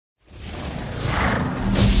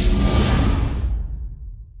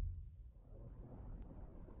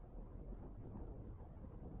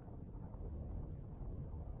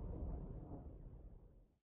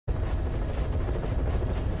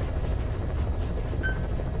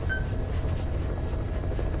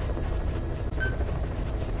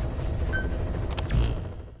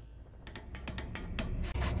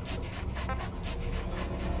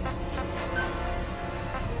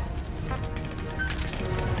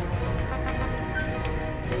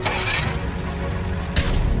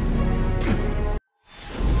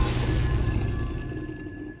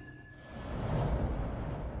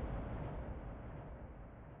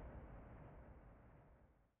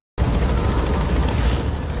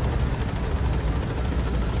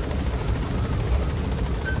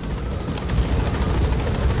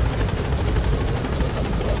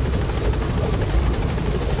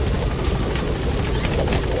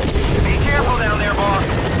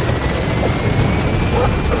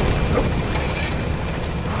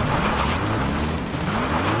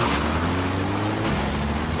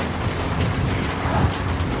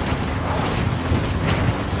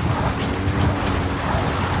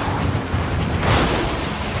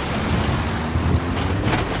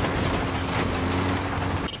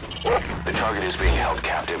is being held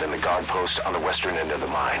captive in the guard post on the western end of the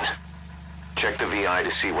mine. Check the VI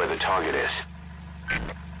to see where the target is.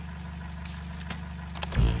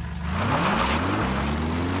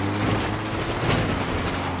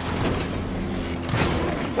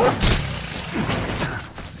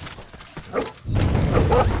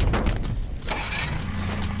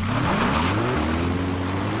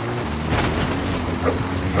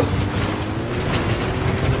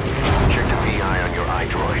 Check the VI on your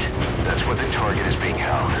iDroid. That's where the target is being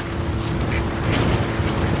held.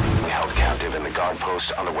 Held captive in the guard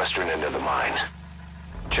post on the western end of the mine.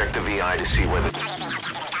 Check the VI to see where the target is.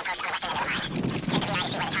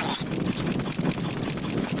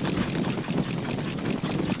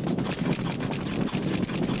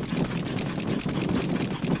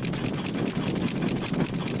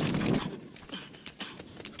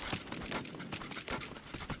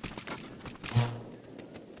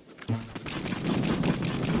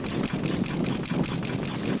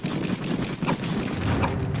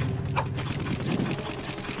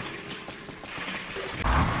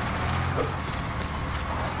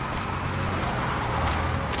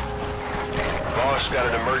 Got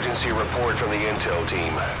an emergency report from the intel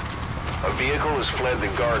team. A vehicle has fled the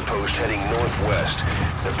guard post heading northwest.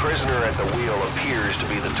 The prisoner at the wheel appears to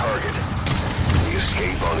be the target. Did he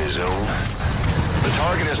escape on his own? The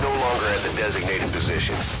target is no longer at the designated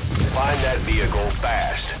position. Find that vehicle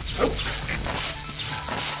fast.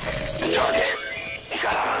 The target. He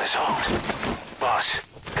got out on his own. Boss,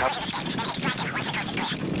 come.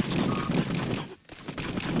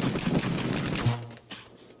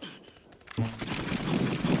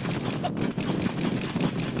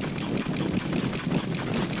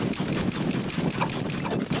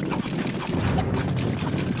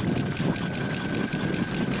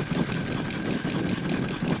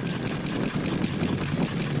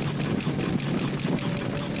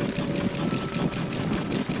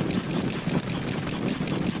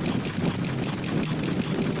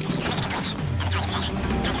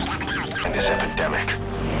 This epidemic.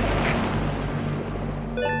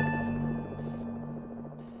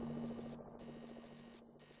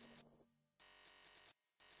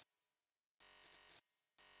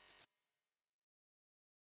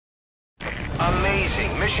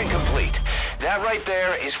 Amazing. Mission complete. That right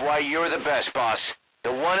there is why you're the best, boss.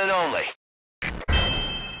 The one and only.